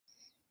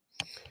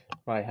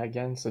Right, hi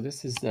again. So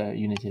this is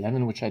Unit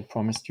 11, which I'd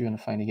promised you and I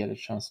finally get a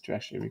chance to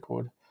actually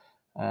record.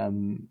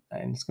 And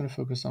it's going to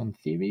focus on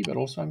theory, but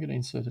also I'm going to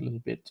insert a little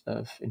bit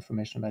of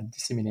information about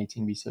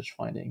disseminating research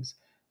findings,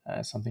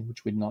 something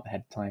which we'd not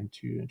had time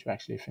to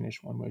actually finish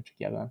when we're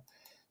together.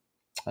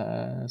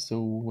 So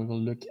we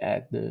will look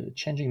at the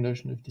changing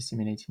notion of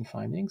disseminating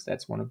findings.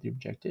 That's one of the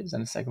objectives.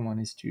 And the second one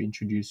is to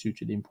introduce you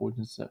to the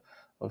importance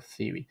of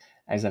theory.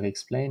 As I've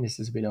explained, this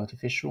is a bit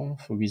artificial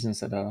for reasons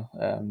that are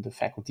the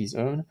faculty's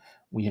own.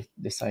 We have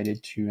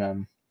decided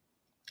to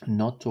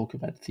not talk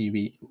about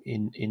theory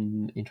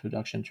in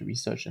introduction to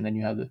research, and then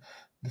you have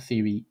the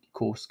theory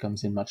course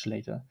comes in much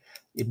later.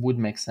 It would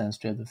make sense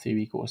to have the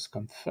theory course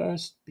come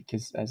first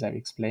because, as I've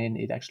explained,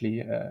 it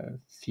actually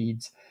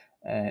feeds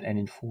and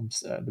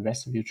informs the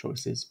rest of your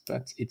choices,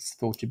 but it's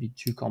thought to be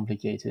too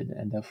complicated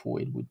and therefore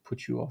it would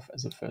put you off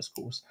as a first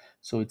course.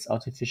 So it's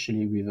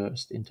artificially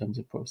reversed in terms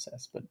of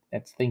process, but I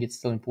think it's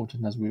still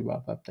important as we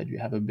wrap up that you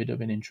have a bit of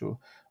an intro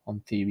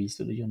on theory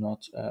so that you're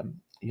not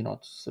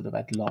sort of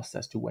at loss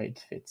as to where it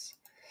fits.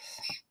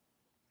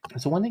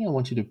 So one thing I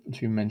want you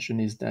to mention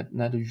is that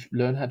now that you've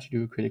learned how to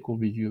do a critical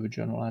review of a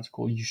journal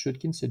article, you should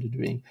consider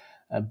doing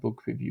a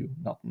book review.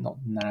 Not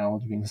now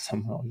during the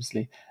summer,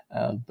 obviously,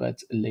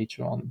 but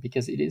later on,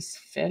 because it is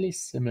fairly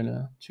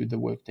similar to the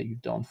work that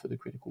you've done for the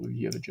critical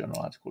review of a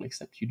journal article,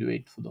 except you do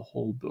it for the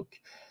whole book.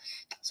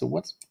 So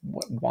what's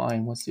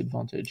the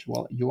advantage?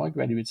 Well, you are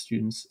graduate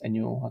students and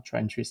you are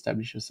trying to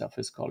establish yourself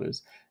as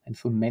scholars. And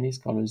for many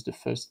scholars, the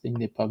first thing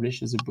they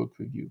publish is a book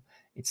review.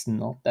 It's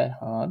not that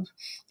hard.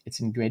 It's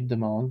in great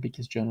demand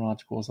because journal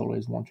articles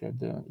always want to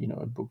have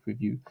a book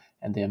review,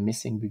 and they're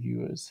missing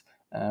reviewers.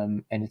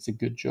 And it's a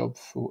good job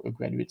for a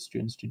graduate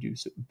students to do.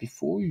 So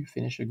before you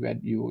finish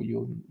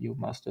your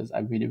masters, I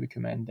really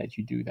recommend that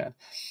you do that.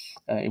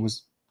 I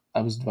was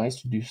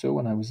advised to do so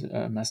when I was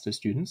a master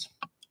student,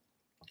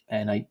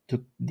 and I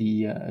took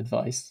the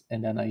advice,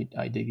 and then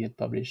I did get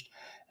published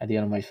at the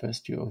end of my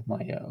first year of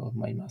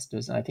my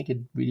masters. And I think it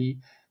really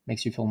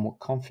makes you feel more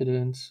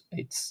confident.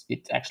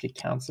 It actually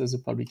counts as a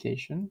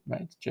publication,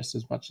 right? Just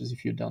as much as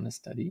if you've done a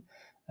study.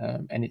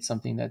 And it's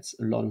something that's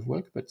a lot of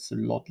work, but it's a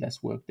lot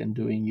less work than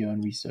doing your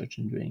own research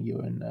and doing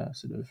your own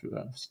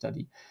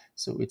study.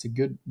 So it's a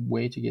good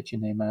way to get your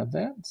name out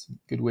there. It's a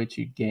good way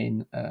to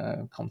gain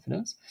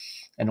confidence,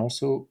 and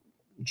also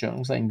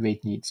journals are in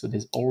great need. So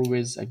there's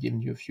always, I've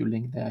given you a few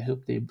links there. I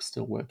hope they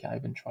still work. I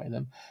haven't tried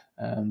them.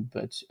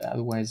 But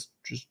otherwise,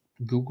 just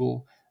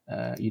Google,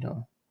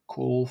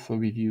 call for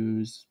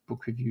reviews,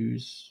 book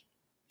reviews,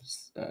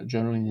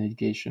 journal in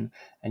education,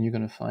 and you're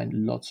going to find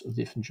lots of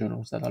different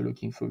journals that are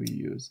looking for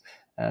reviews.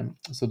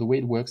 So the way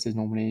it works is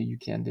normally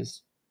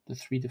there's the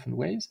three different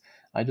ways.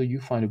 Either you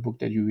find a book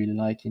that you really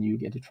like and you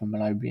get it from a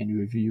library and you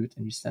review it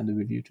and you send the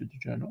review to the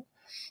journal.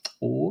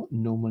 Or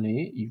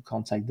normally you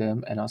contact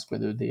them and ask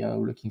whether they are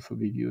looking for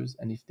reviews,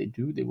 and if they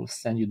do, they will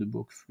send you the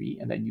book free,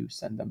 and then you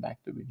send them back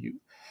the review.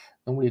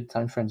 Normally the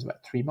time frame is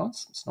about 3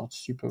 months. It's not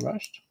super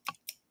rushed.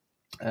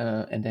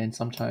 And then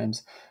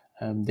sometimes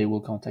they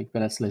will contact, but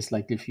that's less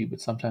likely for you.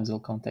 But sometimes they'll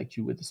contact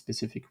you with a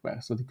specific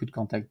request. So they could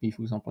contact me,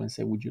 for example, and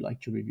say, "Would you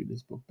like to review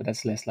this book?" But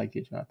that's less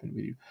likely to happen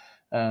with you.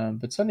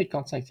 But certainly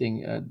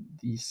contacting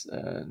these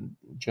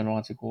journal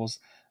articles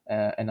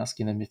and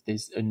asking them if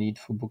there's a need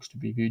for books to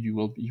be reviewed,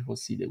 you will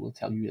see they will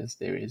tell you yes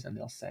there is, and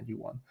they'll send you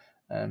one.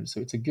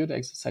 So it's a good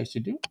exercise to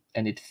do,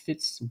 and it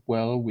fits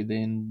well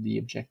within the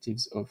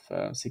objectives of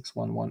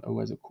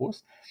 6110 as a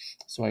course.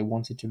 So I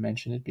wanted to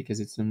mention it because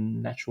it's a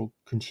natural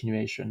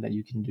continuation that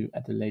you can do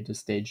at a later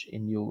stage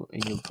in your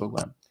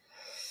program.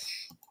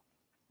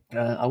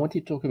 I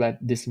wanted to talk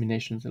about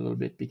disseminations a little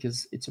bit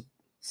because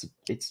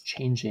it's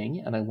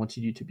changing, and I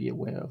wanted you to be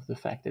aware of the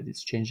fact that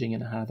it's changing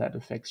and how that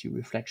affects your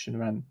reflection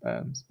around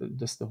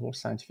just the whole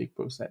scientific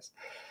process.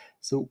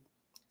 So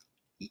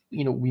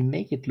we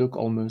make it look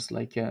almost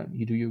like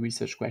you do your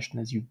research question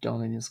as you've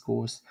done in this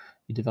course,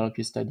 you develop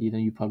your study,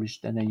 then you publish,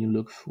 and then you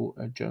look for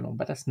a journal.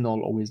 But that's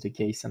not always the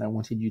case, and I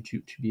wanted you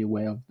to be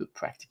aware of the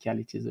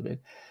practicalities of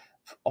it.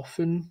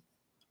 Often,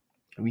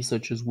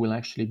 researchers will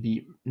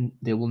actually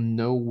they will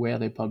know where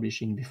they're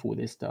publishing before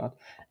they start,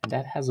 and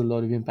that has a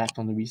lot of impact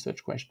on the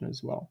research question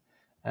as well.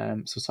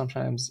 So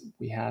sometimes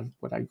we have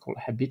what I call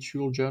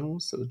habitual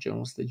journals, so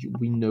journals that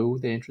we know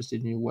they're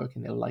interested in your work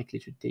and they're likely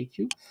to take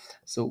you.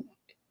 So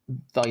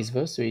vice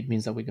versa, it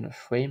means that we're going to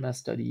frame our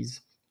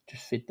studies to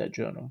fit that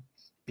journal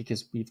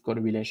because we've got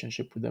a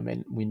relationship with them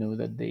and we know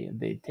that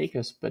they take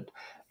us. But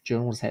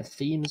journals have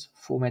themes,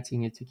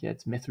 formatting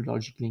etiquette,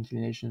 methodological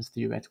inclinations,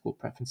 theoretical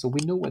preference. So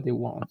we know what they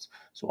want.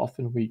 So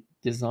often we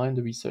design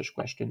the research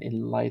question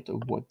in light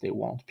of what they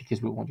want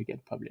because we want to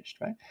get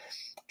published, right?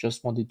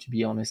 Just wanted to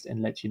be honest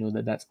and let you know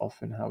that that's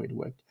often how it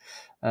worked.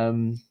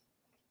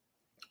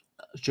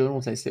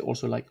 Journals, I say,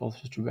 also like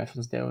authors to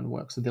reference their own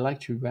work. So they like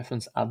to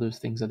reference other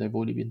things that have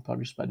already been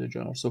published by the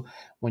journal. So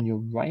when you're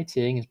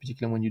writing, in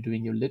particular when you're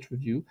doing your lit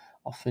review,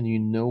 often you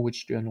know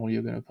which journal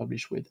you're going to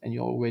publish with, and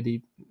you're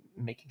already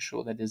making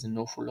sure that there's an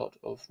awful lot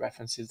of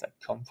references that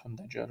come from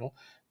that journal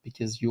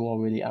because you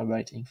already are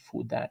writing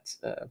for that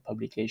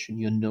publication.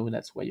 You know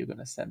that's where you're going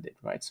to send it,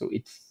 right? So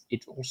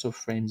it also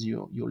frames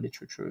your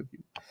literature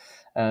review.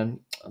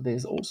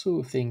 There's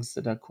also things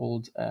that are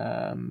called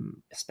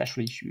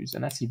special issues,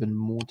 and that's even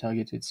more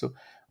targeted. So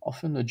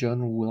often a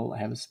journal will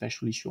have a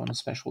special issue on a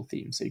special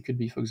theme. So it could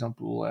be, for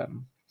example,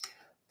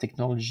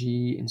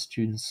 technology in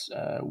students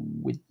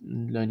with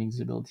learning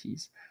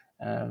disabilities.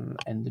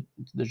 And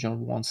the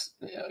journal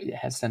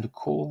has sent a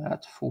call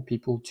out for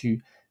people to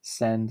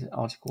send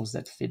articles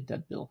that fit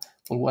that bill.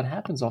 But what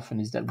happens often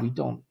is that we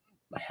don't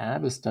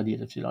have a study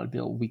that fits our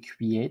bill. We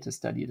create a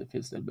study that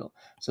fits that bill.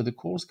 So the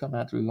calls come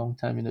out a long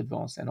time in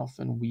advance, and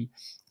often we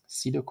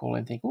see the call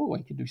and think, oh,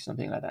 I could do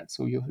something like that.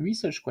 So your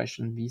research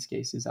questions in these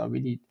cases are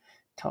really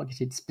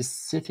targeted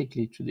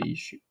specifically to the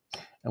issue.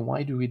 And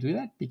why do we do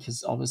that?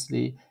 Because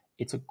obviously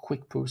it's a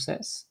quick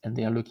process and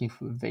they are looking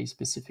for a very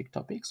specific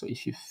topic. So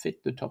if you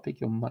fit the topic,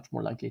 you're much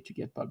more likely to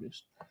get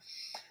published.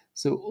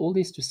 So all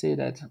this to say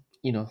that,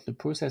 the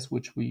process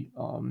which we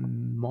are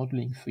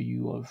modeling for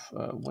you of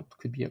what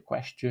could be a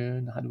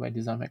question, how do I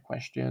design my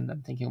question?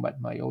 I'm thinking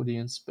about my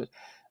audience, but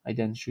I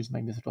then choose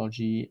my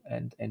methodology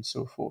and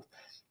so forth.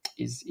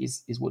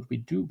 Is what we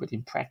do, but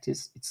in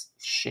practice, it's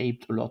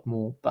shaped a lot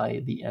more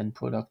by the end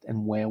product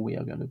and where we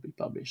are going to be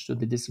published. So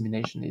the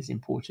dissemination is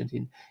important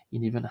in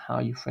even how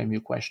you frame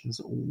your questions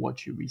or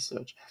what you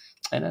research,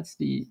 and that's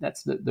the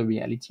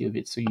reality of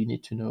it. So you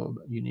need to know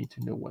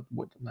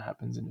what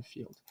happens in the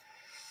field.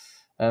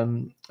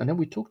 And then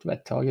we talked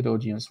about target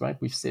audience, right?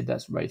 We've said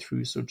that's right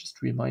through. So just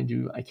to remind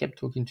you, I kept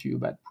talking to you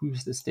about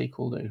who's the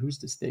stakeholder,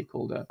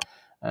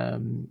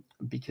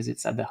 because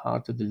it's at the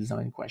heart of the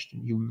design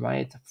question. You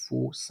write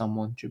for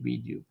someone to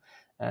read you.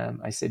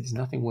 I said there's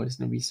nothing worse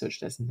than research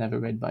that's never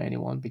read by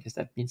anyone, because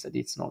that means that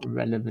it's not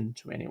relevant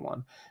to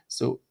anyone.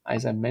 So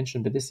as I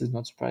mentioned, but this is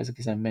not surprising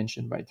because I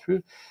mentioned right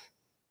through,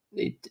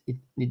 it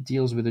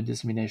deals with the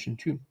dissemination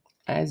too.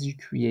 As you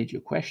create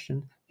your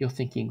question, you're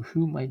thinking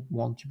who might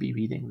want to be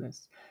reading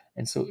this.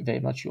 And so very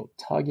much you're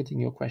targeting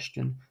your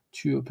question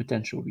to a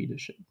potential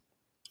readership.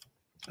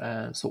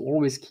 So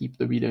always keep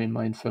the reader in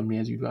mind firmly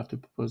as you draft the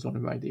proposal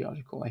and write the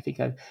article. I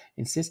think I've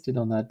insisted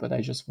on that, but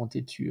I just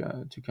wanted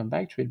to come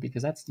back to it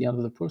because that's the end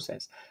of the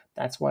process.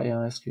 That's why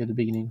I asked you at the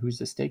beginning, who's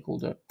the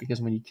stakeholder?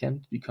 Because when you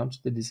come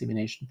to the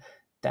dissemination,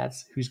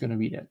 that's who's going to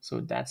read it. So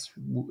that's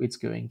who it's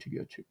going to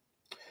go to.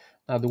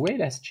 Now, the way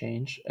that's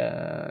changed,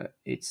 so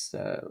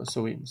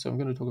I'm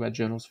going to talk about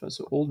journals first.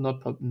 So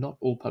not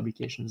all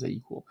publications are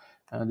equal.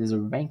 There's a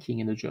ranking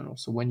in the journal.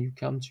 So when you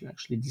come to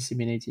actually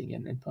disseminating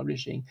and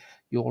publishing,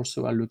 you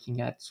also are looking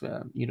at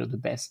the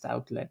best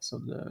outlets or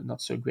the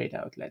not so great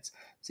outlets.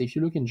 So if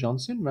you look in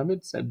Johnson, remember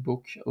it's that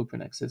book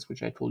Open Access,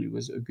 which I told you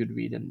was a good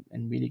read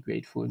and really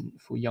great for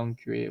young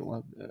career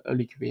or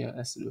early career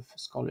as sort of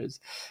scholars.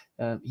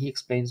 He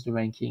explains the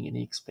ranking and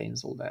he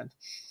explains all that.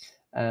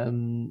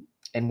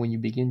 And when you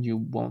begin,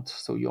 you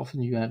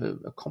often have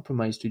a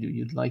compromise to do.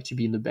 You'd like to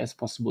be in the best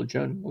possible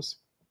journals,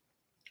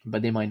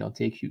 but they might not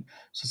take you.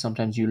 So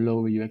sometimes you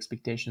lower your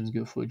expectations,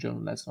 go for a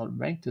journal that's not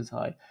ranked as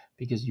high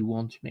because you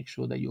want to make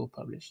sure that you're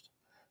published.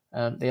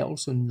 They are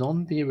also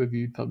non-peer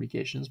reviewed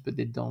publications, but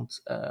they don't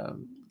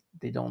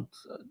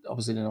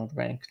obviously they're not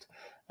ranked.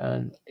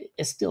 And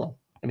it's still,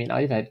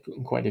 I've had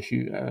quite a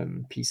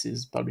few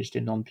pieces published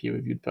in non-peer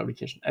reviewed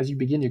publication. As you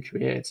begin your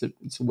career, it's a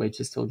way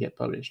to still get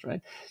published,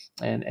 right?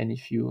 And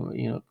if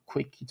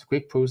it's a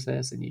quick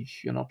process, and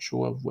if you're not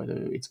sure of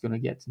whether it's going to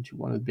get into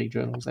one of the big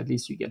journals, at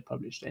least you get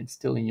published and it's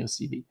still in your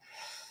CV.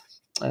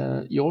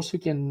 You also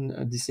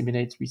can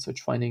disseminate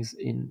research findings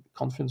in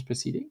conference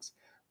proceedings,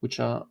 which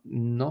are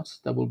not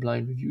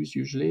double-blind reviews.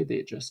 Usually,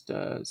 they just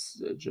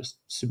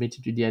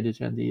submitted to the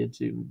editor, and the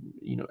editor,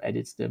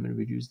 edits them and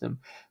reviews them.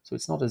 So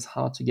it's not as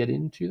hard to get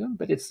into them,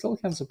 but it still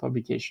counts as a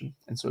publication.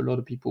 And so a lot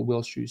of people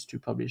will choose to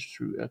publish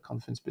through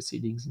conference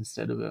proceedings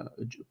instead of a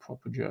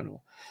proper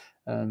journal.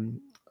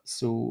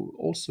 So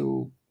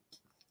also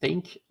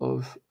think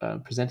of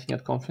presenting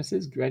at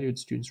conferences. Graduate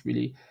students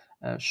really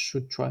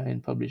should try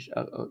and publish,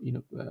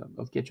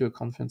 get to a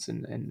conference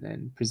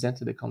and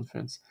present at a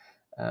conference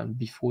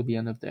before the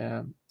end of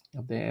their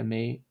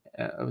MA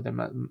of their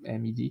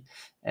MED,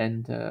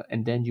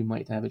 and then you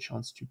might have a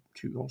chance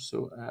to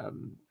also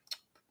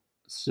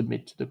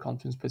submit to the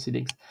conference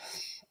proceedings.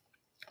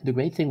 The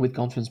great thing with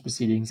conference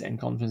proceedings and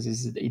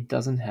conferences is that it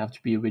doesn't have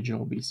to be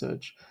original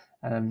research.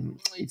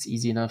 It's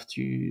easy enough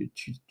to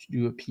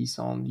do a piece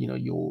on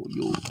your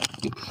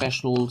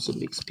professional sort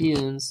of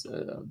experience,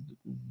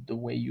 the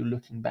way you're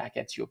looking back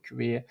at your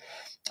career,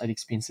 at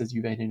experiences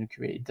you've had in your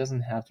career. It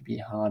doesn't have to be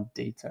hard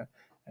data.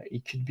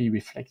 It could be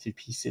reflective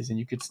pieces, and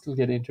you could still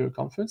get into a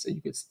conference and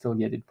you could still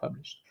get it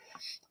published.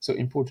 So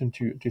important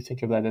to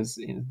think of that as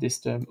in this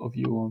term of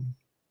your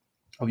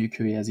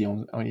career as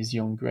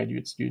young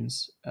graduate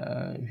students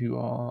who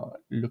are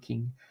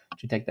looking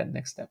to take that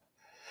next step.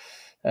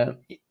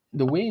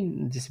 The way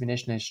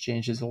dissemination has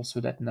changed is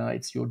also that now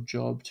it's your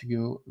job to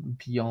go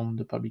beyond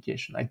the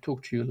publication. I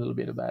talked to you a little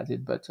bit about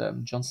it, but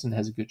Johnson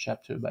has a good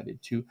chapter about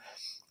it too.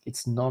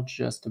 it's not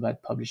just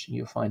about publishing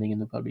your finding in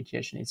the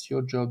publication. It's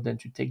your job then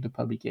to take the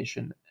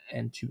publication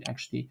and to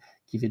actually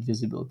give it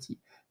visibility.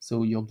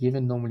 So you're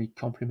given normally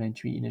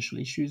complimentary initial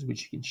issues,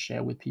 which you can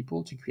share with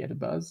people to create a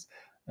buzz.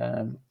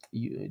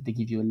 They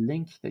give you a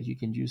link that you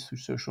can use through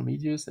social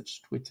media such as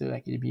Twitter,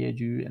 Academia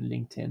Edu, and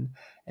LinkedIn.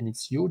 And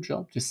it's your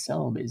job to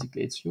sell,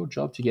 basically. It's your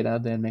job to get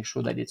out there and make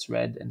sure that it's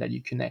read and that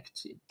you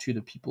connect to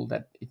the people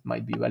that it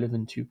might be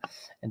relevant to,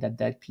 and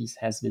that piece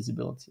has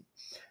visibility.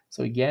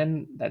 So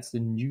again, that's the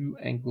new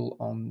angle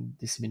on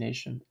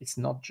dissemination. It's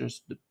not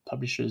just the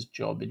publisher's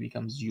job, it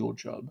becomes your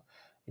job.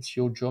 It's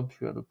your job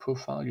to have a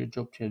profile, your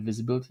job to have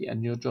visibility,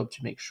 and your job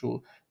to make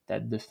sure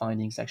that the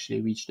findings actually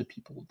reach the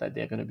people that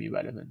they're going to be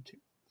relevant to.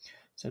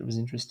 So it was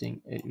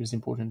interesting. It was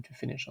important to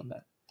finish on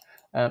that.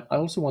 I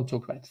also want to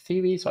talk about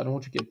theory, so I don't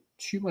want to get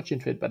too much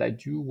into it, but I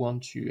do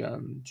want to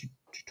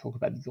talk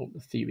about the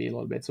theory a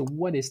little bit. So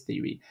what is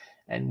theory?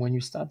 And when you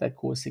start that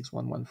course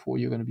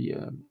 6114, you're going to be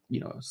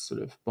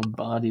sort of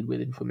bombarded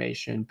with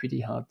information,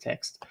 pretty hard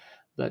text.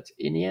 But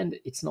in the end,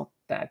 it's not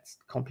that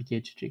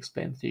complicated to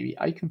explain theory.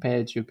 I compare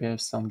it to a pair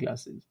of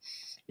sunglasses.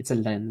 It's a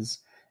lens.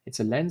 It's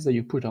a lens that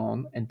you put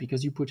on, and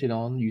because you put it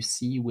on, you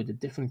see with a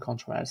different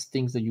contrast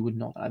things that you would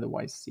not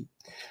otherwise see.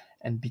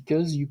 And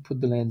because you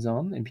put the lens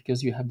on and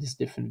because you have this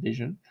different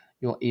vision,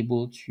 you're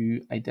able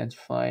to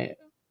identify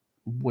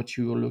what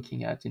you're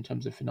looking at in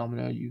terms of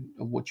phenomena,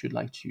 of what you'd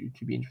like to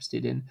be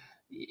interested in.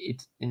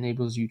 It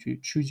enables you to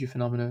choose your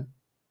phenomena,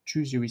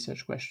 choose your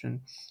research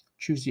question,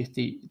 choose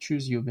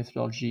your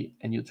methodology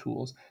and your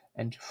tools,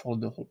 and to follow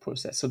the whole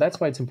process. So that's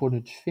why it's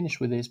important to finish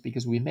with this,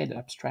 because we made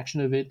abstraction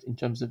of it in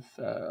terms of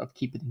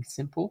keeping it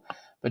simple,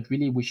 but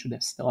really we should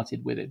have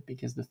started with it,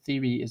 because the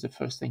theory is the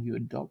first thing you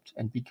adopt,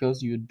 and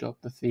because you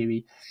adopt the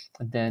theory,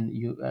 then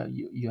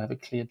you have a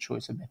clear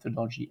choice of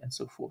methodology and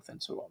so forth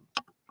and so on.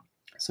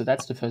 So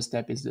that's the first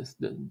step, is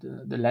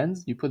the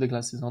lens. You put the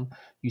glasses on,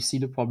 you see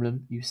the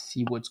problem, you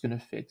see what's going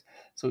to fit.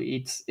 So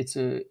it's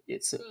a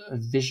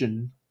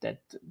vision that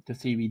the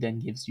theory then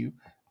gives you,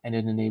 and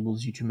it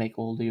enables you to make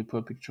all the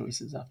appropriate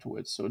choices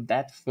afterwards. So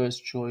that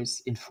first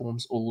choice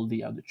informs all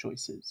the other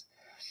choices.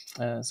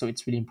 So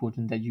it's really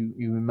important that you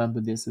remember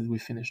this as we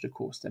finish the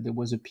course, that there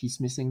was a piece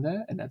missing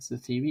there, and that's the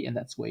theory, and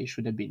that's where it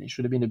should have been. It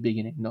should have been the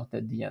beginning, not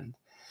at the end.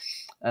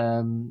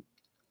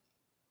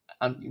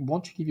 I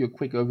want to give you a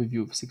quick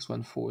overview of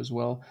 614 as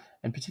well,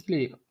 and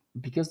particularly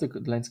because the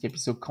landscape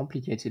is so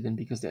complicated and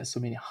because there are so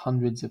many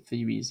hundreds of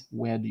theories,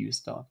 where do you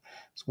start?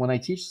 So when I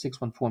teach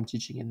 614, I'm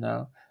teaching it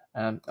now,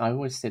 I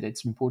always say that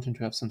it's important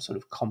to have some sort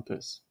of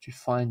compass to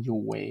find your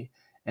way.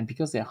 And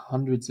because there are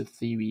hundreds of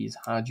theories,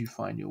 how do you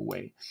find your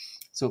way?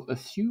 So a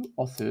few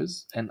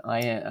authors, and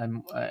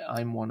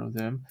I'm one of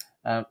them,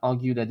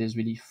 argue that there's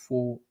really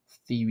four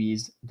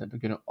theories that are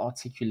going to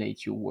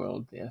articulate your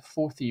world. There are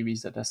four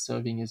theories that are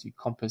serving as your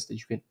compass that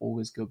you can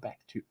always go back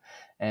to.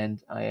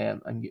 And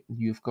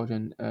you've got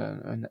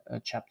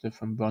a chapter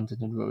from Brunton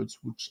and Rhodes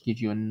which give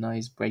you a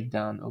nice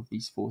breakdown of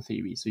these four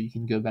theories. So you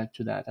can go back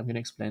to that. I'm going to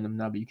explain them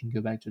now, but you can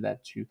go back to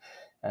that to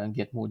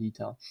get more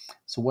detail.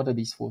 So what are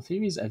these four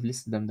theories? I've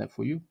listed them there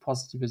for you: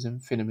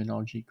 positivism,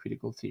 phenomenology,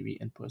 critical theory,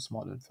 and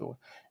postmodern thought.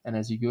 And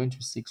as you go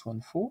into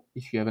 614,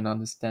 if you have an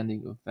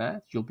understanding of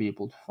that, you'll be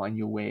able to find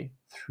your way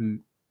through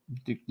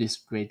this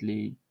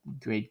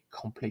great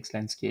complex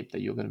landscape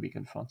that you're going to be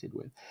confronted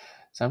with.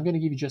 So I'm going to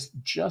give you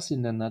just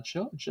in a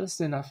nutshell,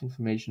 just enough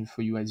information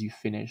for you as you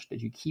finish,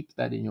 that you keep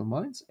that in your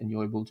minds and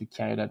you're able to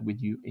carry that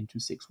with you into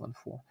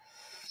 614.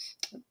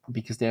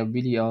 Because there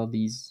really are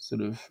these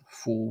sort of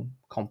four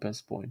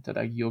compass points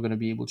that you're going to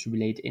be able to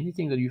relate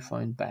anything that you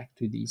find back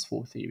to these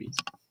four theories.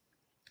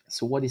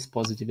 So what is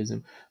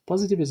positivism?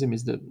 Positivism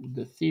is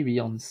the theory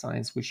on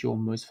science which you're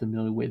most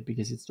familiar with,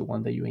 because it's the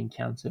one that you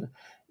encounter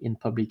in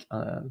public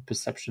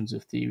perceptions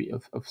of theory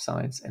of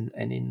science, and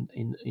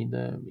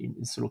in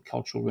sort of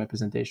cultural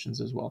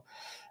representations as well.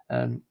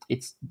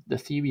 It's the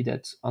theory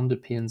that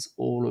underpins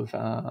all of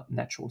our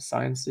natural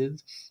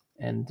sciences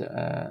and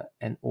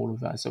all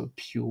of our sort of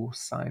pure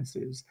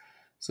sciences.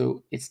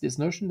 So it's this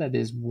notion that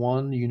there's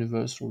one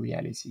universal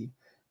reality,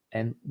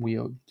 and we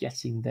are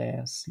getting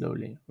there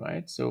slowly,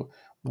 right? So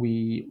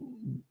we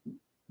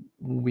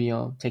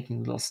are taking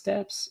little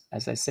steps.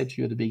 As I said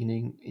to you at the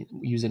beginning,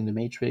 using the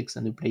matrix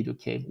and the Play-Doh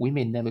cave, we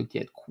may never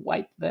get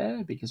quite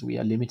there because we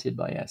are limited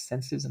by our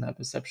senses and our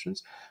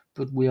perceptions,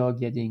 but we are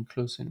getting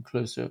closer and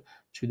closer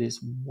to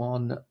this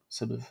one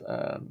sort of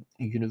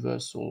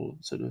universal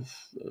sort of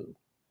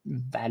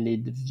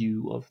valid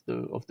view of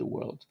the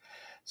world.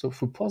 So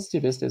for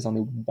positivists, there's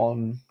only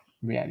one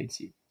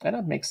reality. And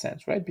that makes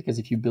sense, right? Because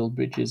if you build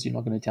bridges, you're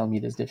not going to tell me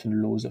there's different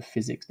laws of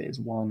physics. There's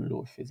one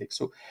law of physics.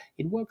 So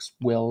it works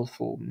well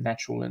for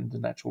natural and the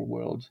natural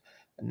world,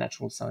 and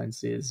natural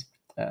sciences,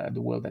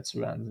 the world that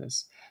surrounds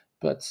us.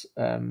 But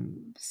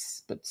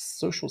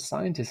social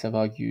scientists have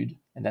argued,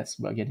 and that's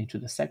we're getting to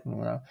the second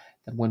one now,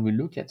 that when we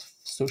look at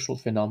social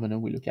phenomena,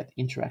 we look at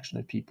interaction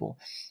of people,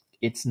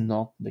 it's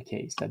not the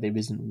case that there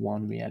isn't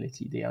one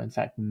reality. There are, in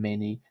fact,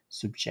 many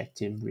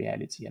subjective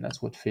reality, and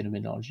that's what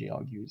phenomenology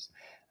argues.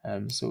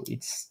 So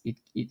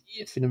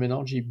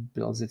phenomenology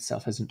builds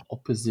itself as an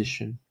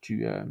opposition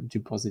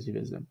to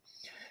positivism.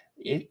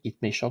 It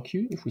may shock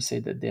you if we say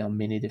that there are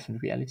many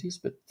different realities,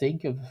 but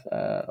think of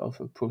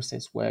a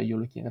process where you're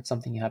looking at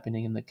something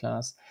happening in the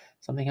class.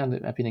 Something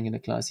happening in the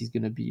class is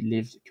going to be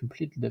lived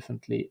completely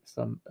differently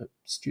from a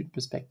student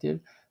perspective,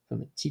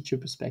 from a teacher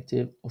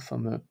perspective, or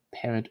from a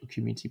parent or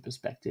community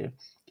perspective.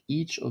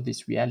 Each of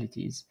these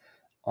realities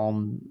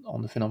on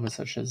the phenomena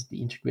such as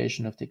the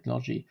integration of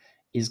technology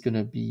is going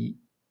to be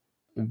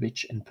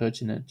rich and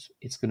pertinent.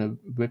 It's going to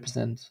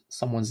represent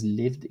someone's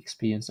lived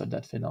experience of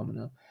that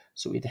phenomena.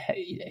 So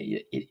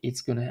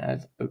it's going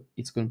to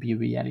it's going to be a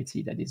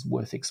reality that is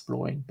worth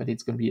exploring, but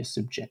it's going to be a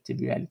subjective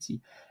reality,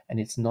 and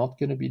it's not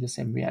going to be the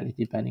same reality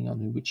depending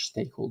on which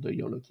stakeholder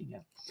you're looking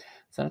at.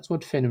 So that's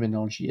what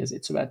phenomenology is.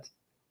 It's about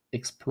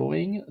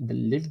exploring the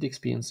lived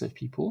experience of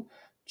people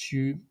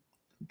to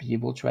be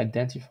able to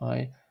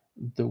identify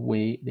the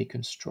way they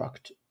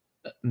construct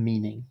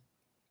meaning,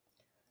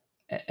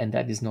 and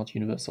that is not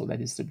universal,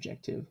 that is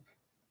subjective,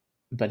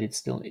 but it's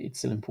still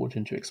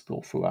important to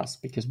explore for us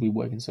because we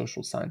work in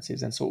social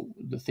sciences, and so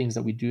the things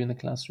that we do in the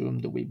classroom,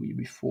 the way we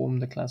reform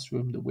the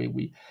classroom, the way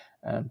we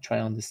try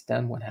to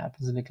understand what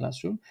happens in the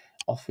classroom,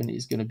 often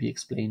is going to be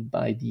explained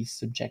by these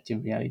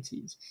subjective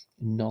realities,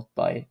 not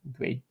by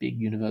great big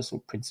universal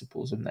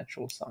principles of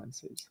natural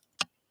sciences.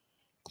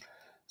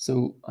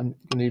 So I'm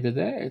going to leave it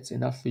there. It's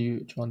enough for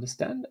you to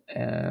understand.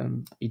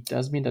 It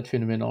does mean that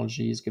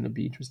phenomenology is going to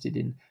be interested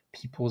in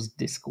people's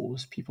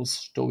discourse, people's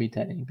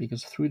storytelling,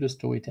 because through the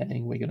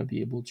storytelling, we're going to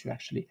be able to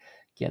actually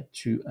get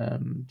to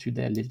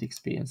their lived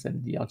experience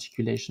and the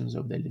articulations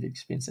of their lived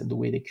experience and the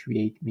way they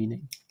create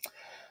meaning.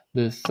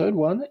 The third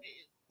one,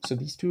 so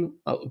these two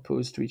are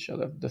opposed to each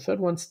other. The third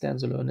one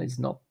stands alone and is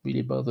not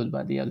really bothered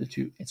by the other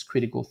two. It's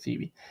critical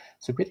theory.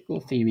 So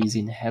critical theory is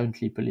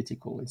inherently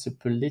political. It's a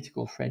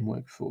political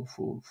framework for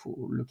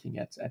looking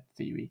at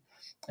theory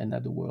and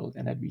at the world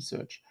and at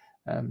research.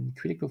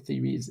 Critical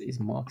theory is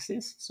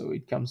Marxist, so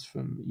it comes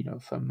from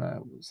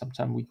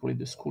sometimes we call it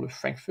the School of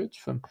Frankfurt,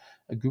 from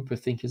a group of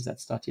thinkers that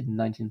started in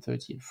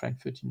 1930 in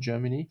Frankfurt in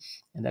Germany,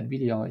 and that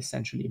really are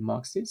essentially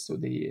Marxists. So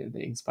they're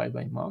inspired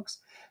by Marx.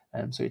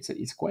 So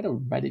it's quite a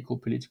radical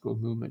political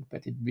movement,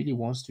 but it really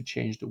wants to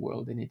change the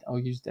world, and it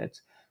argues that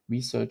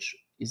research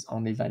is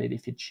only valid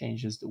if it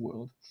changes the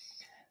world.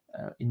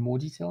 In more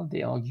detail,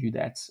 they argue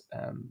that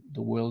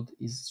the world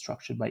is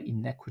structured by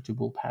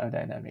inequitable power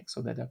dynamics,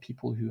 so that there are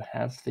people who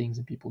have things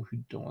and people who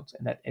don't,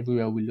 and that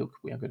everywhere we look,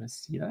 we are going to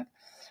see that.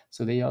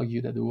 So they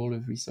argue that the role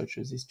of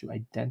researchers is to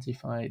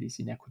identify these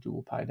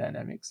inequitable power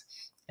dynamics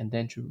and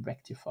then to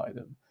rectify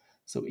them.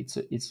 So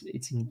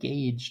it's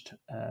engaged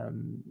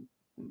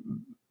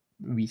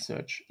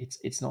research.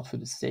 It's not for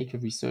the sake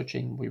of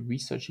researching. We're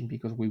researching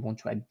because we want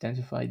to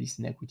identify these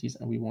inequities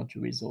and we want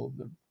to resolve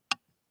them.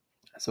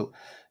 So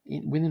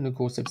within the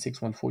course of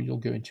 614, you'll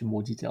go into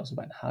more details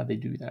about how they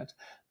do that.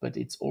 But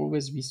it's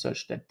always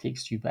research that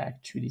takes you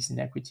back to these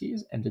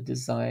inequities and the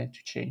desire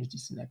to change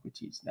these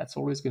inequities. That's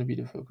always going to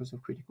be the focus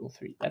of critical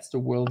theory. That's the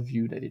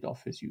worldview that it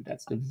offers you.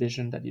 That's the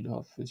vision that it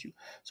offers you.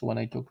 So when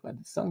I talk about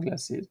the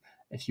sunglasses,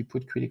 if you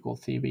put critical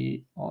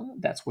theory on,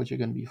 that's what you're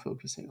going to be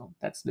focusing on.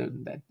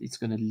 That it's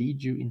going to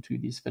lead you into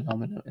these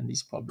phenomena and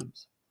these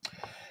problems.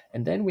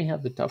 And then we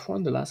have the tough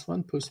one, the last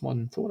one,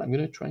 postmodern thought. I'm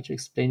going to try to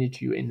explain it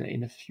to you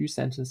in a few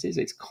sentences.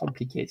 It's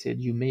complicated.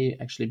 You may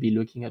actually be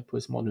looking at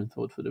postmodern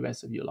thought for the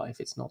rest of your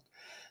life. It's not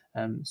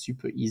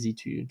super easy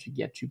to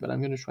get to, but I'm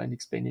going to try and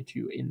explain it to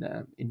you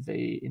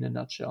in a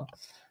nutshell.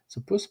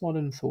 So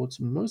postmodern thought,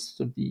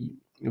 most of the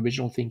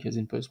original thinkers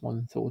in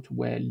postmodern thought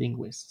were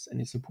linguists, and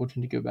it's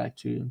important to go back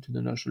to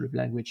the notion of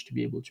language to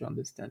be able to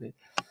understand it.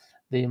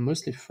 They are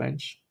mostly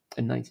French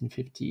and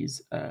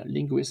 1950s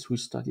linguists who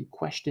studied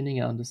questioning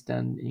and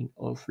understanding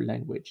of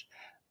language.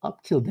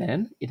 Up till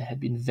then, it had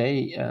been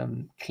very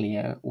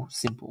clear or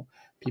simple.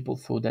 People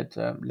thought that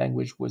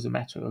language was a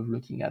matter of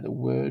looking at a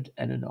word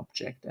and an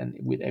object, and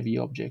with every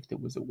object there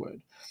was a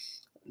word.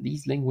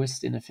 These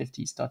linguists in the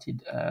 50s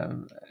started,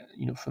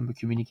 from a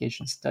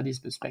communication studies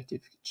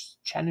perspective,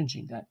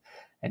 challenging that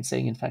and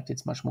saying, in fact,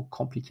 it's much more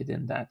complicated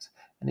than that.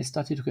 And they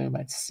started talking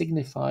about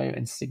signifier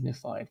and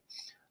signified.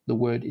 The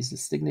word is the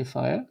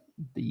signifier,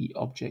 the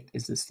object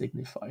is the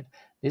signified.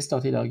 They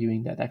started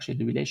arguing that actually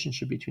the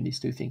relationship between these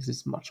two things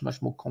is much,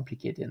 much more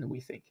complicated than we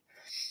think.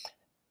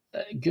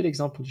 A good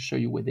example to show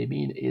you what they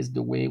mean is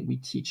the way we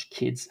teach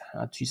kids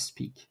how to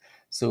speak.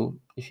 So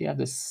if you have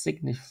the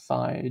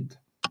signified,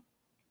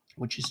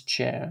 which is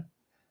chair,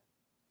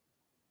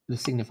 the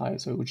signifier,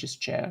 sorry, which is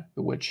chair,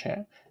 the word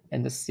chair,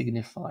 and the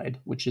signified,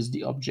 which is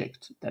the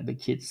object that the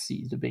kid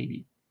sees, the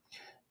baby.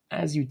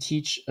 As you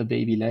teach a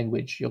baby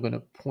language, you're going to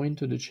point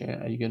to the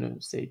chair and you're going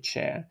to say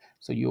chair.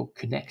 So you're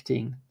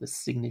connecting the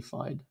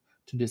signified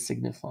to the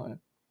signifier.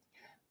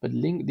 But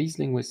these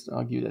linguists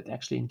argue that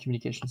actually in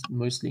communications,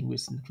 most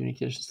linguists in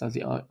communication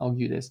studies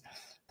argue this,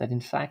 that in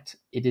fact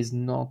it is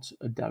not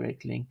a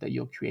direct link that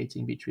you're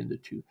creating between the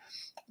two.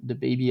 The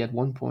baby at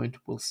one point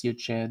will see a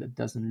chair that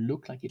doesn't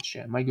look like a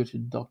chair. Might go to the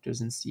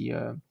doctors and see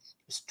a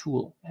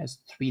stool has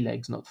 3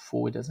 legs, not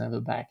 4, it doesn't have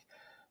a back,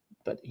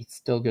 but it's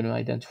still going to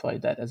identify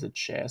that as a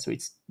chair. So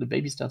it's the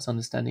baby starts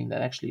understanding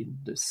that actually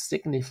the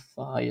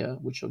signifier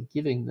which you're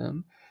giving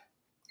them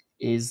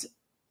is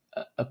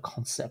a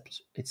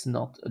concept. It's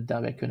not a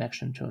direct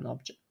connection to an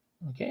object.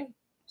 Okay,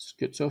 it's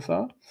good so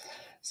far.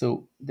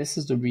 So this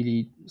is the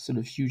really sort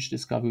of huge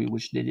discovery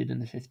which they did in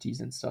the 50s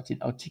and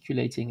started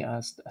articulating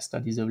as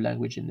studies of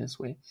language in this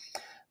way.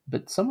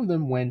 But some of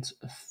them went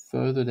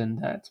further than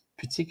that,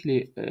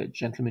 particularly a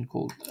gentleman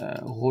called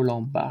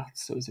Roland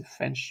Barthes, so he's a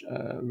French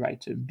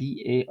writer,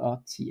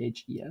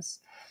 Barthes,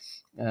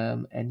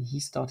 and he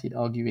started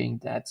arguing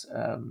that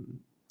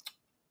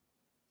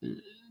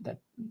that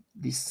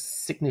this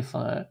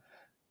signifier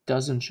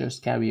doesn't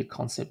just carry a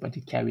concept, but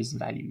it carries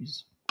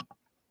values.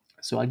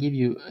 So I'll give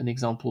you an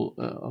example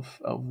of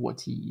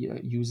what he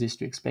uses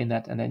to explain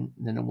that, and then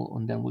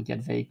we'll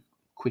get very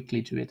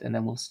quickly to it, and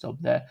then we'll stop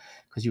there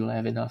because you'll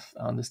have enough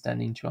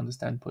understanding to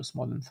understand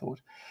postmodern thought.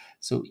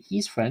 So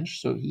he's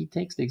French, so he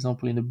takes the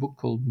example in a book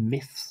called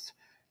Myths.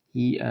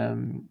 He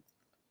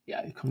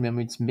I can't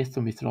remember it's myth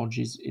or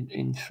mythologies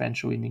in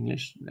French or in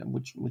English,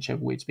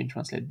 whichever way it's been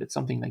translated, but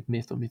something like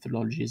myth or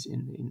mythologies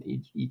in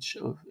each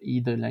of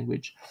either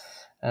language.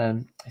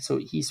 So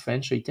he's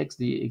French, so he takes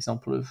the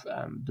example of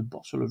the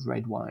bottle of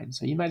red wine.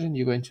 So imagine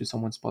you go into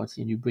someone's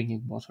party and you bring a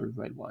bottle of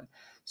red wine.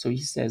 So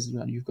he says,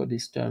 well, you've got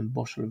this term,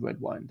 bottle of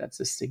red wine, that's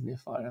a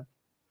signifier.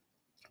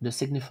 The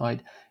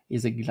signified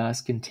is a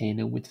glass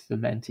container with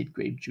fermented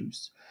grape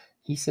juice.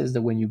 He says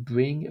that when you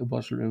bring a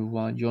bottle of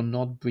wine, you're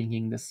not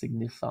bringing the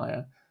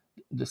signifier,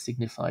 the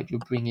signified,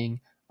 you're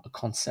bringing a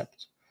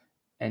concept.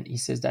 And he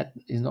says that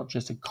is not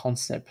just a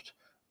concept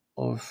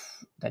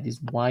of that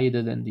is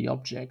wider than the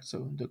object,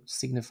 so the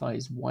signifier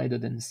is wider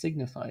than the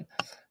signified,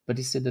 but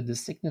he said that the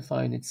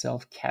signifier in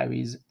itself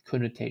carries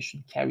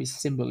connotation, carries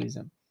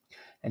symbolism.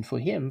 And for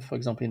him, for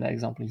example, in that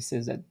example, he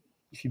says that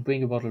if you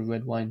bring a bottle of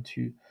red wine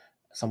to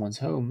someone's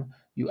home,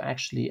 you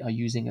actually are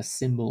using a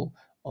symbol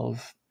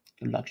of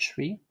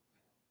luxury,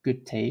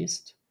 good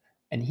taste,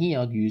 and he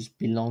argues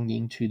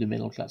belonging to the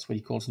middle class, what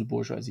he calls the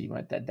bourgeoisie,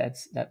 right?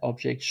 That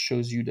object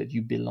shows you that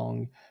you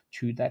belong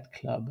to that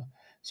club.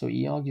 So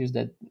he argues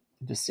that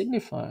the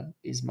signifier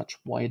is much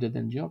wider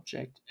than the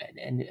object,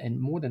 and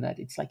more than that,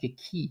 it's like a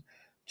key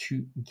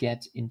to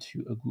get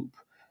into a group.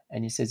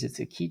 And he says it's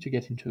a key to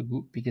get into a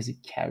group because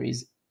it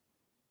carries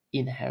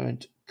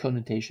inherent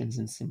connotations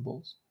and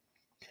symbols.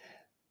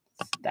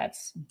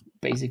 That's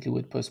basically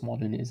what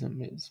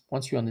postmodernism is.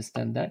 Once you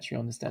understand that, you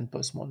understand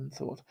postmodern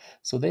thought.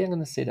 So they are going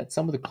to say that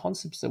some of the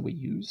concepts that we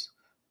use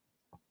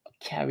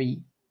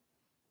carry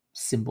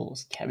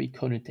symbols, carry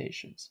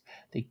connotations.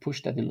 They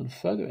push that a little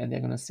further, and they're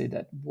going to say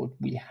that what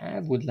we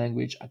have with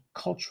language are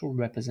cultural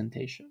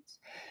representations.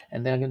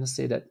 And they're going to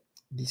say that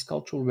these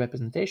cultural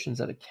representations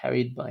that are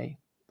carried by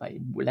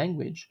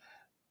language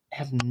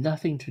have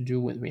nothing to do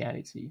with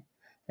reality.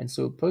 And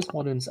so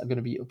postmoderns are going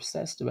to be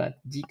obsessed about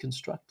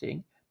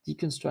deconstructing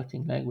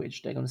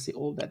language. They're going to say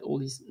all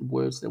these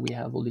words that we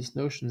have, all these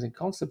notions and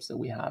concepts that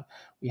we have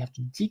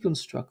to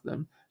deconstruct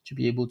them to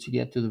be able to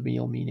get to the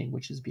real meaning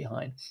which is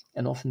behind.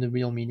 And often the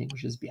real meaning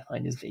which is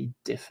behind is very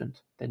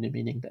different than the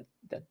meaning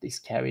that is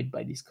carried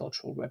by these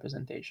cultural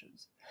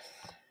representations.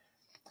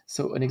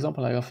 So an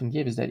example I often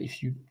give is that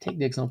if you take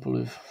the example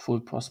of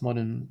full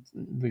postmodern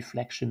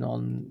reflection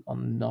on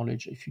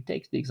knowledge, if you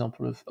take the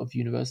example of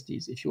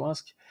universities, if you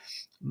ask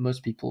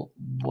most people,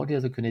 what are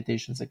the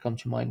connotations that come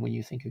to mind when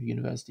you think of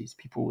universities?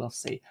 People will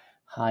say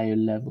higher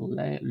level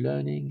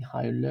learning,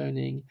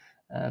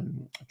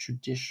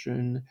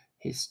 tradition,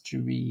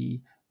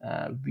 history,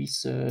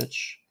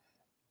 research.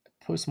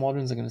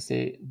 Postmoderns are going to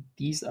say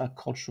these are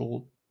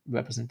cultural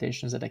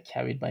representations that are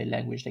carried by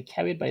language. They're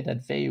carried by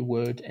that very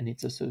word and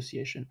its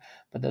association,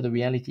 but that the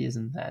reality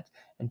isn't that.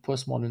 And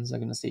postmoderns are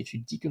going to say if you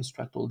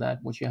deconstruct all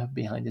that, what you have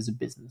behind is a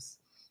business.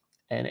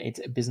 And it's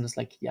a business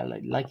like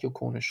your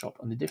corner shop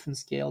on a different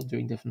scale,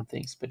 doing different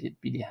things, but it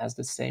really has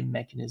the same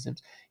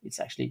mechanisms. It's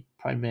actually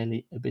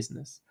primarily a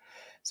business.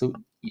 So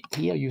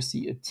here you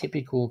see a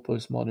typical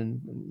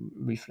postmodern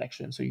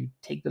reflection. So you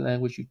take the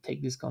language, you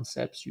take these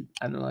concepts, you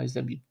analyze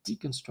them, you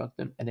deconstruct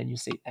them, and then you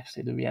say,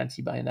 actually, the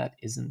reality behind that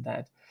isn't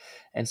that.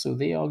 And so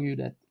they argue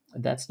that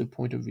that's the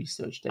point of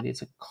research, that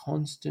it's a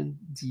constant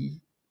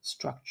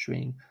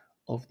destructuring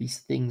of these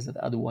things that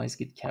otherwise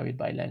get carried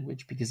by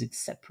language because it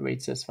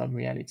separates us from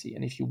reality.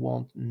 And if you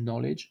want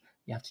knowledge,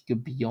 you have to go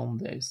beyond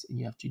this and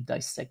you have to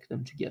dissect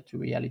them to get to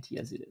reality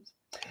as it is.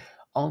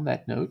 On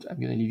that note, I'm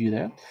going to leave you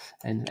there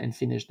and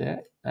finish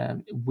there.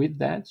 With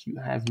that, you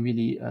have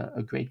really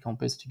a great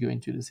compass to go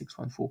into the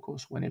 614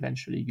 course when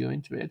eventually you go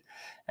into it.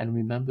 And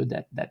remember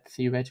that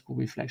theoretical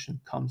reflection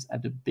comes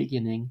at the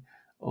beginning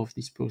of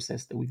this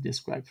process that we've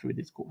described through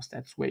this course.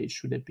 That's where it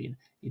should have been.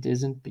 It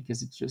isn't,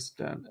 because it's just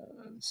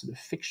sort of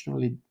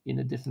fictionally in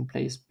a different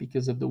place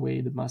because of the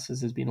way the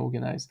masses has been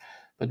organized.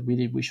 But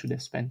really, we should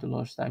have spent a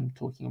lot of time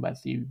talking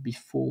about theory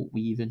before we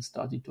even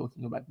started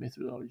talking about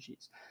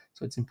methodologies.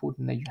 So it's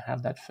important that you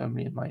have that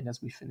firmly in mind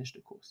as we finish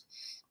the course.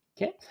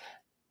 Okay,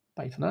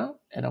 bye for now,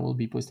 and I will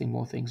be posting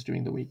more things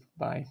during the week.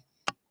 Bye.